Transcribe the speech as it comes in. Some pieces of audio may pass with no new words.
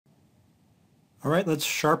Alright, let's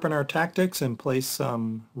sharpen our tactics and play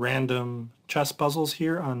some random chess puzzles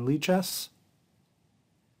here on Lichess.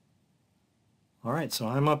 Alright, so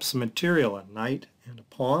I'm up some material, a knight and a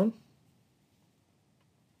pawn.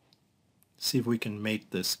 See if we can mate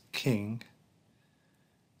this king.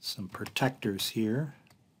 Some protectors here.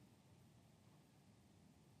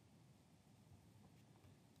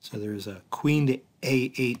 So there's a queen to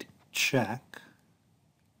a8 check.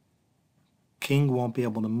 King won't be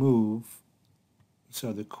able to move,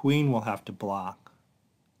 so the queen will have to block.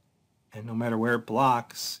 And no matter where it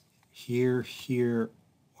blocks, here, here,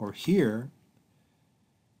 or here,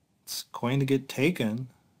 it's going to get taken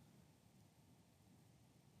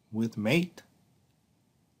with mate.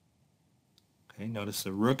 Okay, notice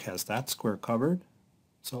the rook has that square covered.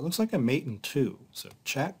 So it looks like a mate in two. So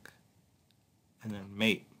check, and then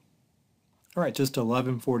mate. All right, just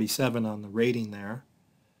 1147 on the rating there.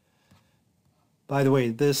 By the way,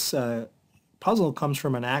 this puzzle comes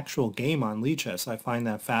from an actual game on Lichess. I find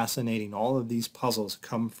that fascinating. All of these puzzles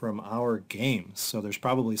come from our games. So there's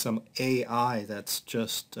probably some AI that's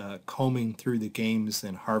just combing through the games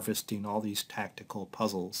and harvesting all these tactical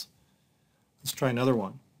puzzles. Let's try another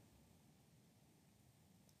one.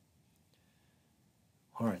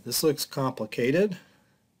 All right, this looks complicated.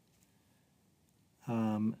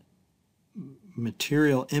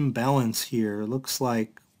 Material imbalance here. Looks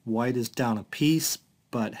like white is down a piece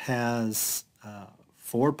but has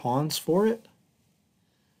 4 pawns for it.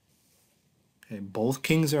 Okay, both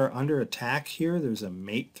kings are under attack here. There's a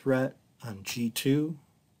mate threat on g2,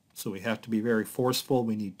 so we have to be very forceful.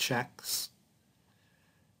 We need checks.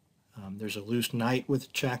 There's a loose knight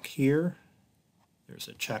with check here. There's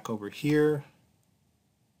a check over here.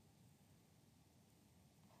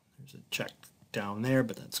 There's a check down there,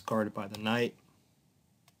 but that's guarded by the knight.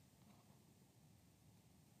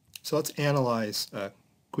 So let's analyze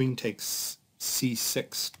queen takes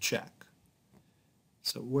c6 check.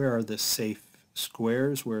 So where are the safe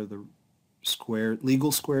squares? Where are the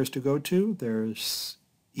legal squares to go to? There's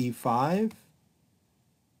e5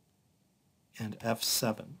 and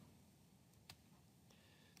f7.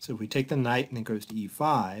 So if we take the knight and it goes to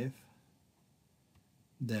e5,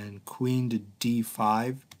 then queen to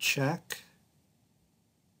d5 check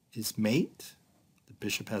is mate. The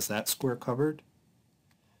bishop has that square covered.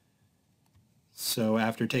 So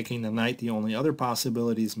after taking the knight, the only other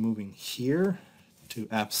possibility is moving here to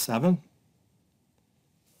f7.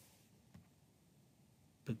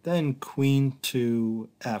 But then queen to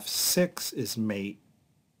f6 is mate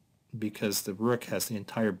because the rook has the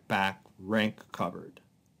entire back rank covered.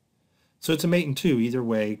 So it's a mate in two. Either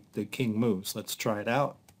way, the king moves. Let's try it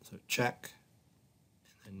out. So check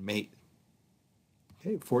and then mate.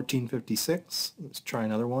 Okay, 1456. Let's try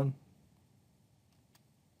another one.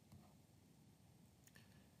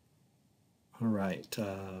 All right,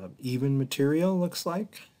 even material looks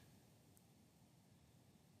like.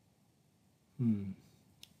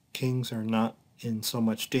 Kings are not in so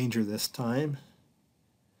much danger this time.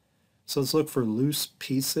 So let's look for loose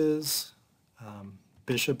pieces.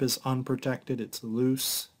 Bishop is unprotected, it's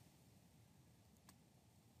loose.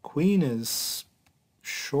 Queen is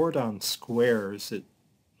short on squares.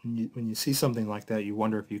 When you see something like that, you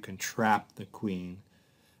wonder if you can trap the queen.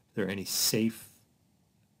 Are there any safe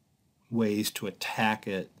ways to attack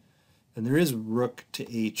it? And there is rook to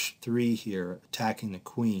h3 here, attacking the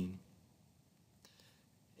queen.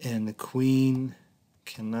 And the queen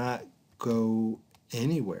cannot go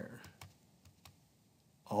anywhere.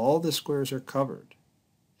 All the squares are covered.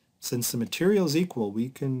 Since the material is equal, we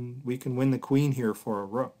can win the queen here for a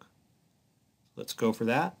rook. Let's go for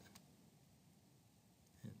that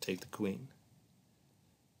and take the queen.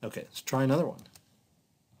 Okay, let's try another one.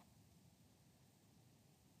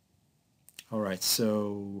 All right,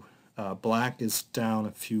 so black is down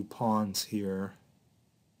a few pawns here.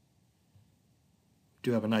 We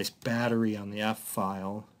do have a nice battery on the F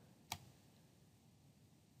file.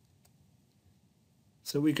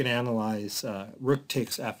 So we can analyze rook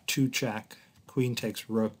takes f2 check, queen takes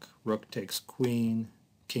rook, rook takes queen,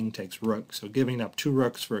 king takes rook. So giving up 2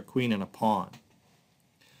 rooks for a queen and a pawn.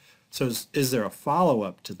 So is there a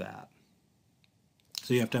follow-up to that?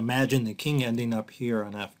 So you have to imagine the king ending up here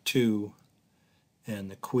on f2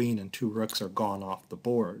 and the queen and 2 rooks are gone off the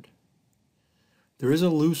board. There is a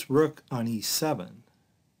loose rook on e7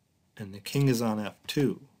 and the king is on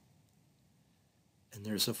f2. And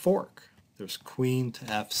there's a fork. There's queen to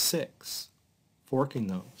f6, forking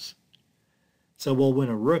those. So we'll win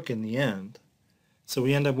a rook in the end. So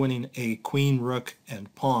we end up winning a queen, rook,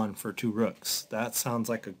 and pawn for 2 rooks. That sounds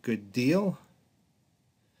like a good deal.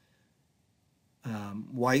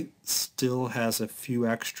 White still has a few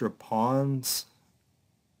extra pawns.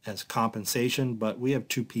 as compensation, but we have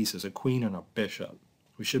two pieces, a queen and a bishop.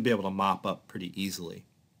 We should be able to mop up pretty easily.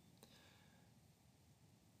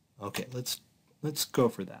 Okay, let's go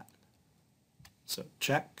for that. So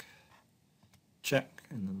check, check,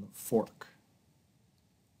 and then the fork.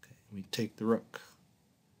 Okay, we take the rook.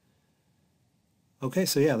 Okay,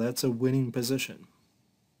 so yeah, that's a winning position.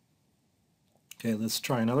 Okay, let's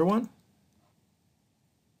try another one.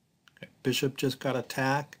 Okay, bishop just got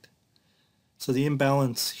attacked. So the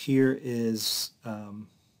imbalance here is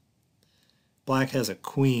black has a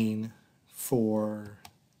queen for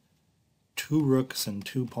 2 rooks and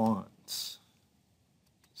 2 pawns.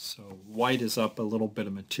 So white is up a little bit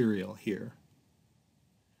of material here.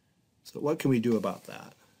 So what can we do about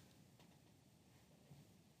that?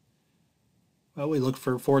 Well, we look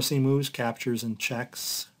for forcing moves, captures, and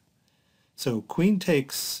checks. So queen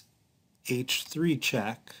takes h3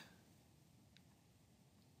 check,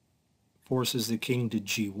 forces the king to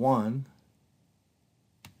g1,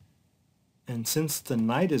 and since the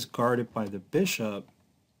knight is guarded by the bishop,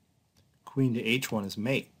 queen to h1 is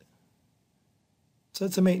mate. So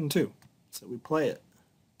it's a mate in 2. So we play it.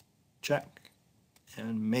 Check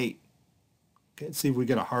and mate. Okay, let's see if we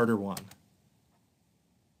get a harder one.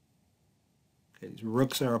 Okay, these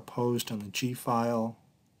rooks are opposed on the G file.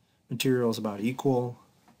 Material is about equal.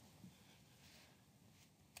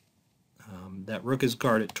 That rook is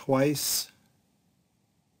guarded twice.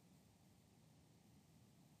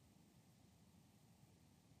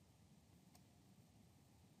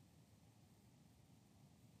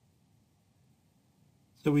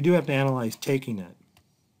 So we do have to analyze taking it.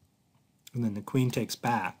 And then the queen takes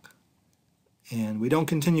back. And we don't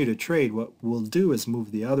continue to trade. What we'll do is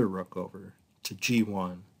move the other rook over to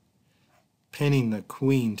g1, pinning the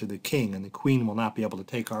queen to the king, and the queen will not be able to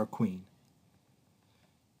take our queen.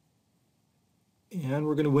 And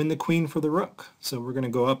we're going to win the queen for the rook. So we're going to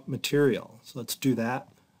go up material. So let's do that.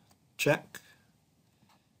 Check.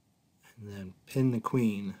 And then pin the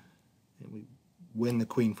queen. And we win the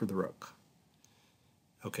queen for the rook.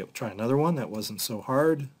 Okay, we'll try another one. That wasn't so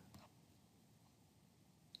hard.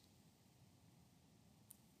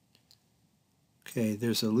 Okay,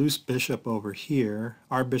 there's a loose bishop over here.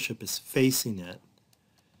 Our bishop is facing it.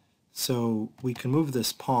 So we can move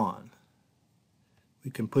this pawn. We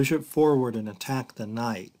can push it forward and attack the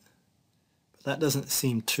knight. But that doesn't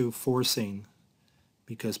seem too forcing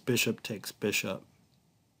because bishop takes bishop.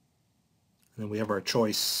 And then we have our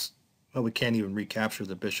choice. Well, we can't even recapture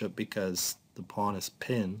the bishop because the pawn is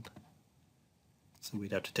pinned. So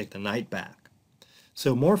we'd have to take the knight back.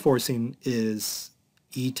 So more forcing is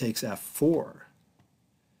e takes f4,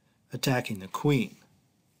 attacking the queen.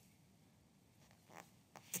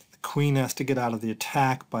 The queen has to get out of the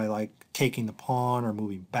attack by like taking the pawn or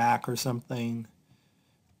moving back or something,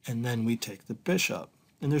 and then we take the bishop.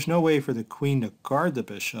 And there's no way for the queen to guard the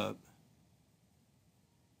bishop.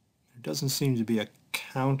 There doesn't seem to be a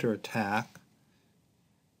counterattack,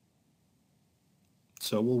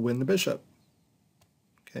 so we'll win the bishop.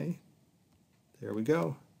 Okay, there we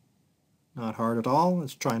go. Not hard at all.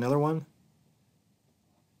 Let's try another one.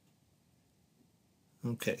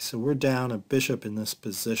 Okay, so we're down a bishop in this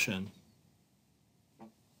position.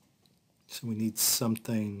 So we need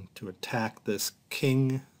something to attack this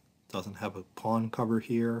king. Doesn't have a pawn cover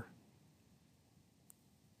here.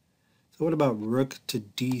 So what about rook to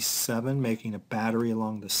d7, making a battery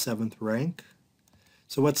along the 7th rank?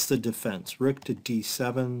 So what's the defense? Rook to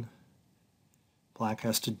d7. Black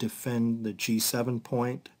has to defend the g7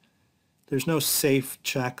 point. There's no safe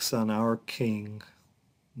checks on our king.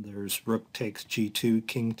 There's rook takes g2,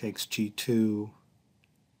 king takes g2.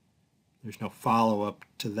 There's no follow-up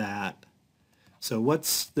to that. So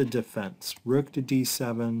what's the defense? Rook to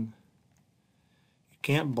d7. You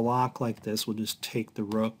can't block like this. We'll just take the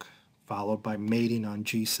rook, followed by mating on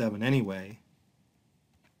g7 anyway.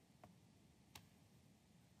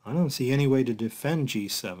 I don't see any way to defend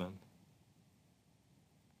g7.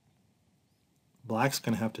 Black's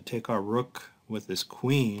going to have to take our rook with his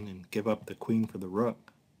queen and give up the queen for the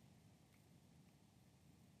rook.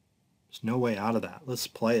 There's no way out of that. Let's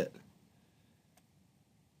play it.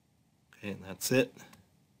 Okay, and that's it.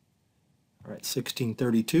 All right,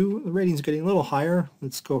 1632. The rating's getting a little higher.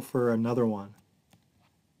 Let's go for another one.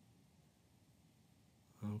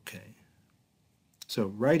 Okay. So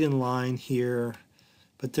right in line here,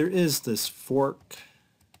 but there is this fork.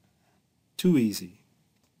 Too easy.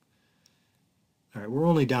 All right, we're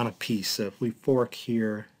only down a piece, so if we fork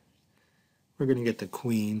here, we're going to get the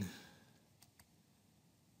queen.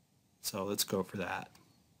 So let's go for that.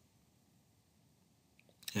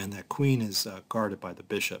 And that queen is guarded by the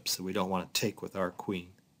bishop, so we don't want to take with our queen.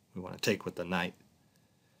 We want to take with the knight.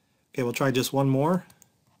 Okay, we'll try just one more.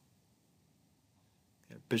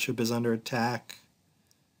 Okay, bishop is under attack.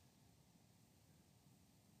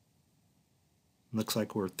 Looks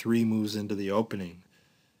like we're 3 moves into the opening.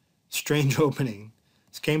 Strange opening.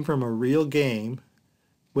 This came from a real game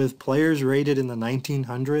with players rated in the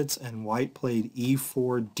 1900s, and white played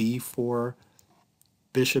e4, d4,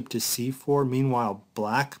 bishop to c4. Meanwhile,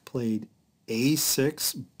 black played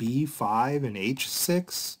a6, b5, and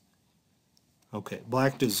h6. Okay,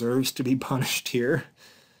 black deserves to be punished here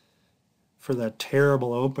for that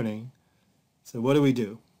terrible opening. So what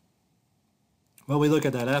do? Well, we look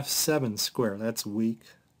at that f7 square. That's weak.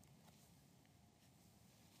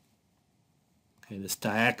 Okay, this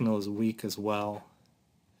diagonal is weak as well.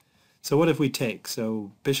 So what if we take?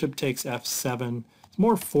 So bishop takes f7. It's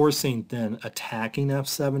more forcing than attacking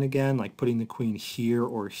f7 again, like putting the queen here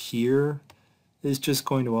or here. Is just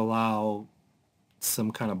going to allow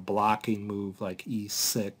some kind of blocking move like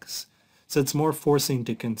e6. So it's more forcing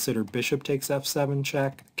to consider bishop takes f7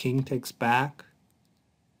 check, king takes back.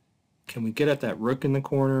 Can we get at that rook in the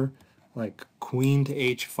corner, like queen to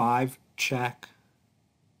h5 check?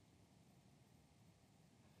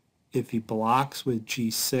 If he blocks with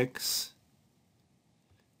g6,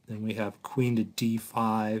 then we have queen to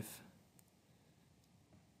d5,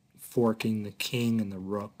 forking the king and the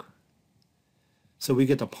rook. So we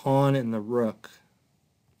get the pawn and the rook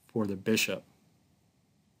for the bishop.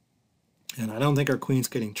 And I don't think our queen's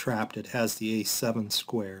getting trapped. It has the a7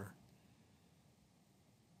 square.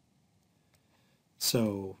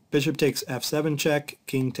 So bishop takes f7 check,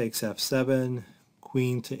 king takes f7,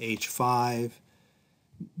 queen to h5.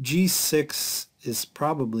 g6 is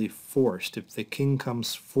probably forced. If the king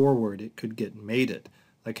comes forward, it could get mated.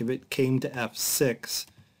 Like if it came to f6,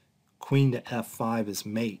 queen to f5 is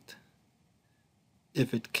mate.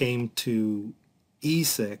 If it came to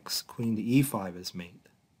e6, queen to e5 is mate.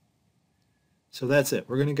 So that's it.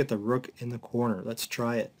 We're going to get the rook in the corner. Let's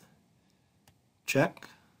try it. Check.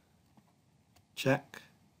 Check.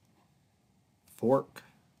 Fork.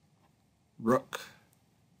 Rook.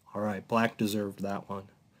 All right, black deserved that one.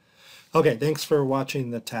 Okay, thanks for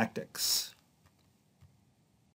watching the tactics.